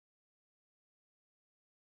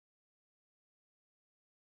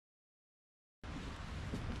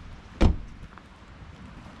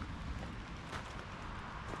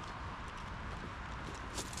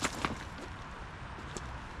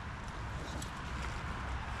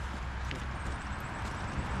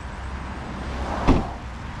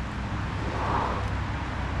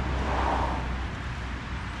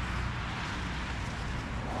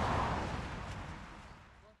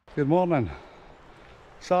Good morning.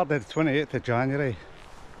 Saturday the 28th of January.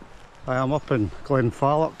 I am up in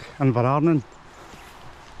Glenfalloch in Vararnon.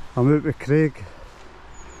 I'm out with Craig.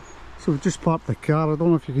 So we've just parked the car. I don't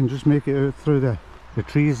know if you can just make it out through the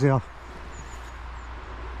trees there.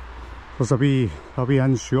 There's a wee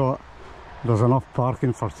in shot. There's enough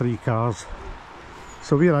parking for 3 cars.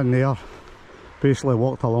 So we're in there, basically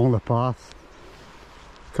walked along the path,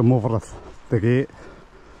 come over the gate,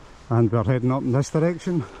 and we're heading up in this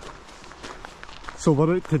direction. So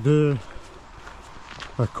we're out to do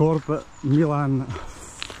a Corbett Meall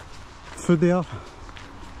Fhudair,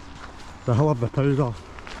 the hill of the powder.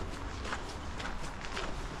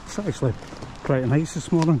 It's actually pretty nice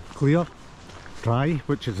this morning, clear, dry,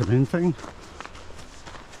 which is the main thing.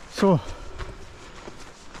 So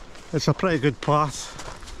it's a pretty good path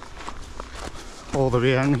all the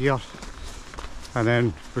way in here, and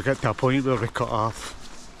then we get to a point where we cut off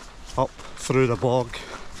up through the bog.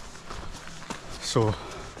 So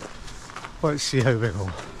let's see how we go.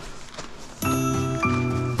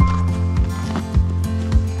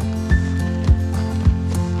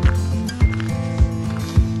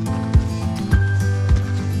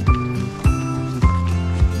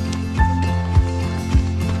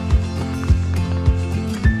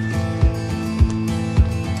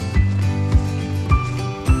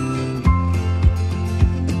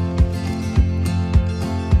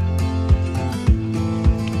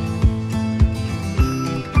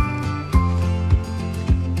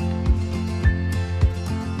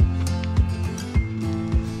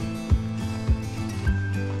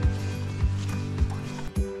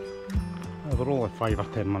 We're only 5 or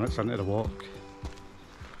 10 minutes into the walk.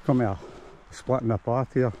 Come here, splitting the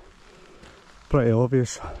path here. Pretty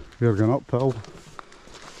obvious. We're going uphill.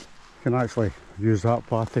 You can actually use that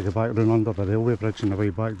path to go back round under the railway bridge and the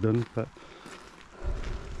way back down, but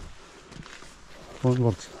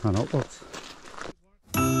onwards and upwards.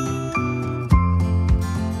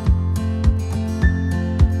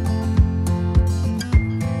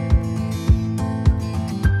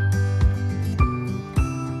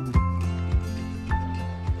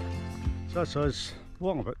 So this is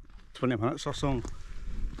walking about 20 minutes or so.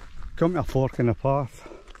 Come to a fork in the path,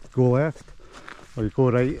 go left or you go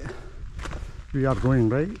right. We are going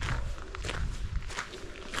right.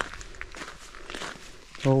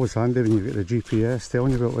 Always handy when you get the GPS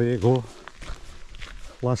telling you about where to go.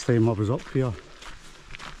 Last time I was up here,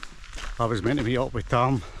 I was meant to meet up with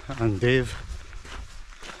Tam and Dave,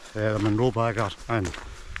 the Monroe bagger, and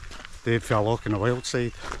Dave fell off on the wild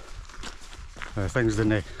side. Things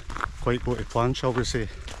didn't quite go to plan, shall we say.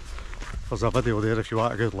 There's a video there if you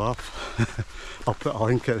want a good laugh. I'll put a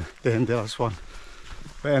link at the end of this one.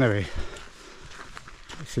 But anyway,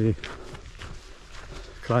 let's see,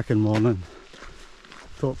 cracking morning,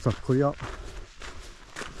 tops are clear,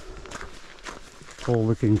 all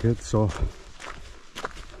looking good, so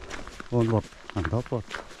onward and upward.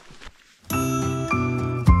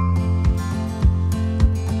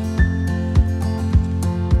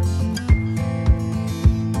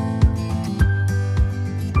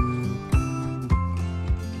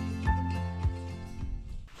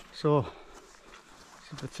 So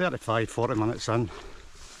it's about 35-40 minutes in,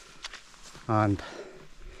 and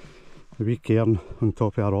the wee cairn on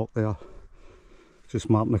top of a rock there, just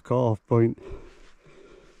marking the cut-off point.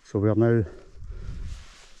 So we're now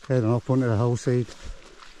heading up onto the hillside,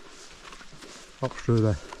 up through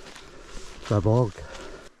the bog.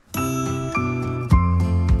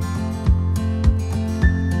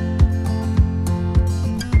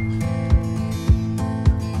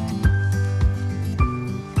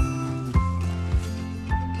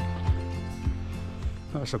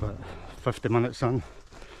 That's about 50 minutes in,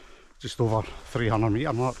 just over 300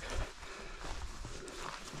 metre mark.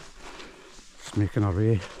 Just making our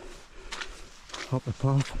way up the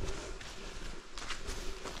path.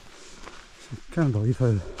 I can't believe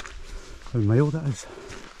how mild it is.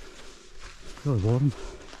 Really warm.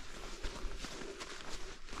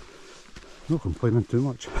 Not complaining too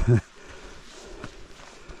much.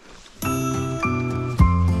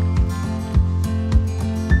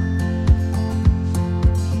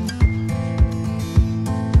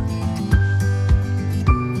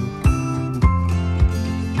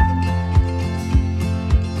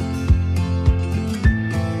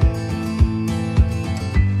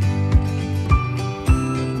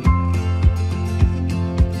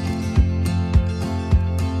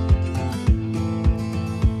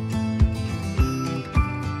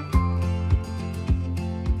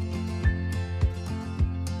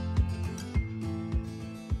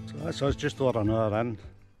 So it's just over an hour in,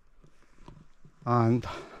 and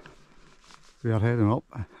we are heading up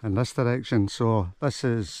in this direction. So this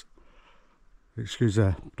is, excuse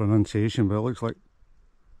the pronunciation, but it looks like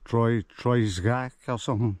Troisgak or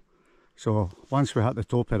something. So once we hit the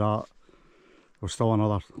top of that, we're still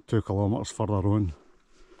another 2 kilometres further on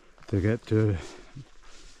to get to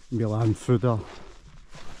Meall and Fhudair.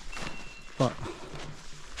 But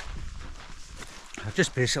I've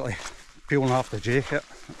just basically peeling off the jacket,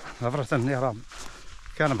 everything there. I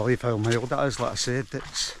can't believe how mild it is. Like I said,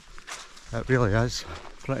 it really is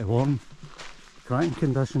pretty warm. Cracking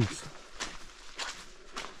conditions.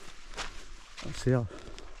 Let's see,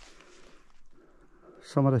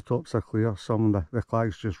 some of the tops are clear, some of the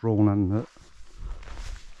clag's just rolling in and out.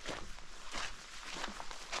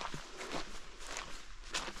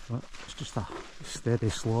 But it's just a steady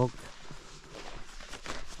slog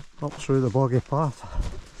up through the boggy path.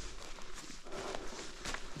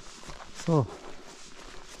 So,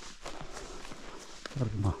 I'll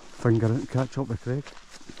get my finger out and catch up with Craig.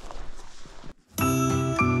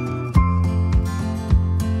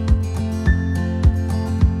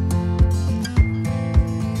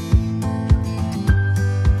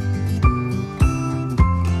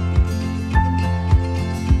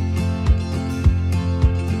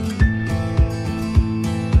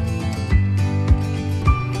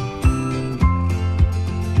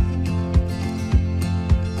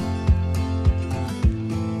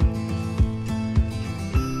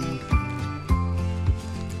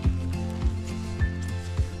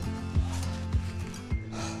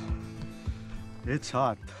 It's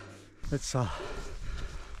hard. It's a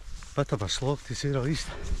bit of a slog to say the least.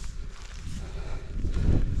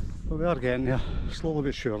 But we are getting there, slowly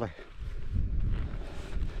but surely.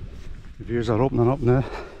 The views are opening up now.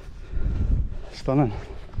 Stunning.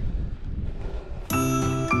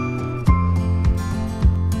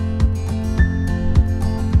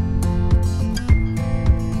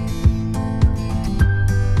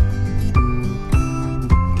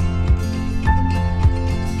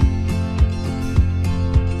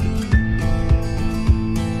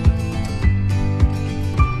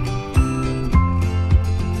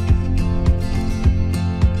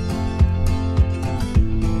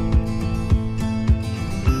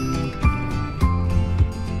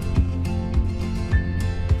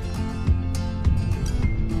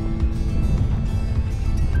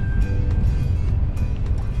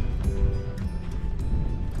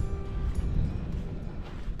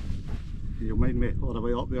 You mind me all the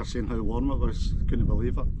way up there saying how warm it was, couldn't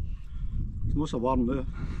believe it. It's not so warm now.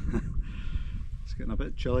 It's getting a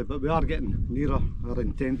bit chilly, but we are getting nearer our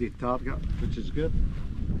intended target, which is good.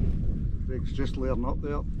 Craig's just layering up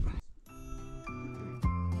there.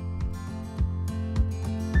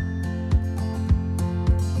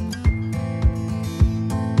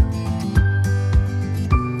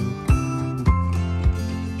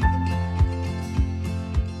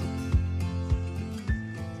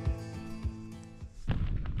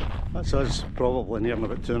 This is probably nearing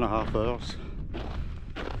about 2.5 hours.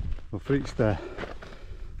 We've reached a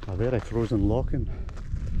very frozen lock-in.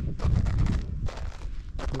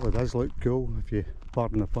 Really does look cool, if you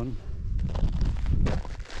pardon the pun.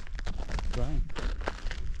 Right.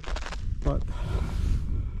 But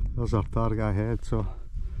there's our target ahead, so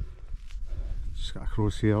just got to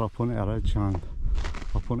cross here up onto the ridge and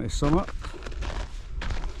up onto the summit.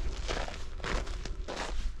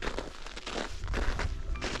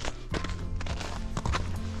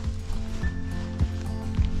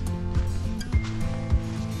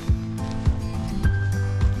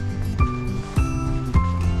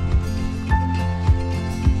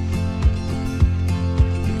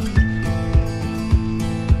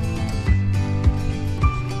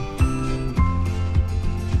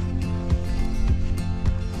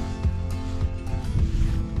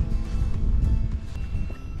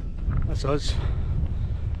 This is,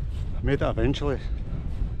 I made it eventually.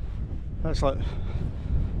 That's like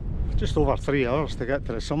just over 3 hours to get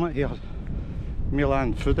to the summit here, Meall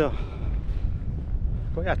and Fhudair.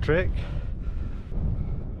 Quite a trek,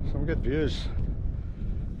 some good views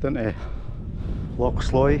down to Loch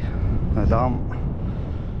Sloy, the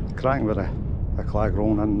dam, cracking with the clag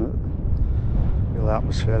rolling in, really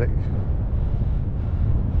atmospheric.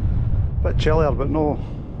 Bit chillier but no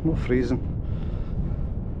freezing.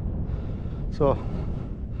 So,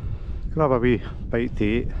 grab a wee bite to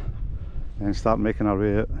eat and start making our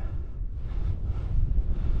way out.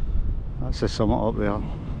 That's the summit up there,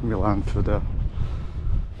 Meall and Fhudair.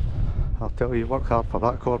 I'll tell you, work hard for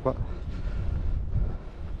that, Corbett.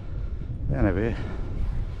 Anyway,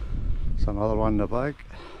 it's another one in the bag.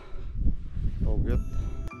 All good.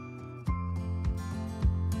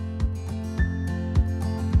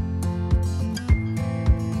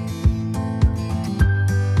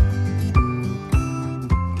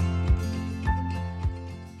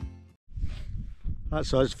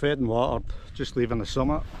 That's us fed and watered, just leaving the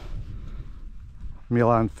summit.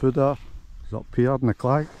 Meall and Fhudair is up here in the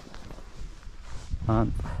clag,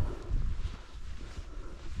 and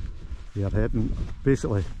we are heading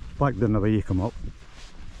basically back down the way you come up.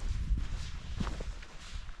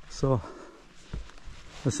 So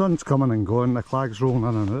the sun's coming and going, the clag's rolling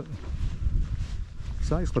in and out.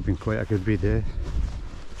 It's actually been quite a good wee day.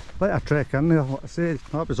 Quite a trek in there. Like I say,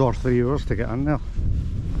 that was our 3 hours to get in there.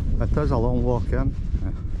 It is a long walk in,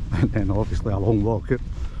 and then obviously a long walk out,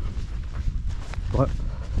 but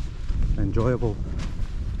enjoyable.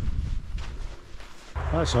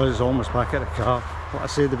 That's us almost back at the car. Like I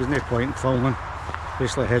said, there was no point in filming.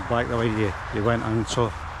 Basically head back the way you went in,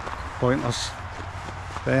 so pointless.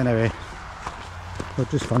 But anyway, we're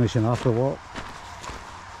just finishing after walk.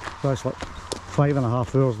 That's like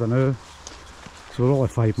 5.5 hours to now. So we're only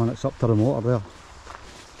 5 minutes up to the motor there.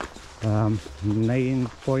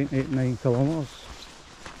 9.89 kilometres, I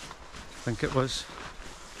think it was.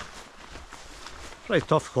 Pretty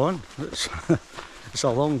tough going. It's a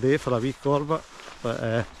long day for a week orbit,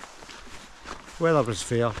 but weather was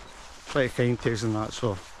fair, pretty kind to us and that,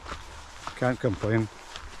 so can't complain.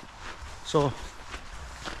 So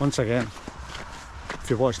once again, if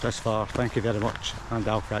you watched this far, thank you very much, and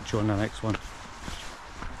I'll catch you on the next one.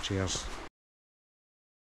 Cheers.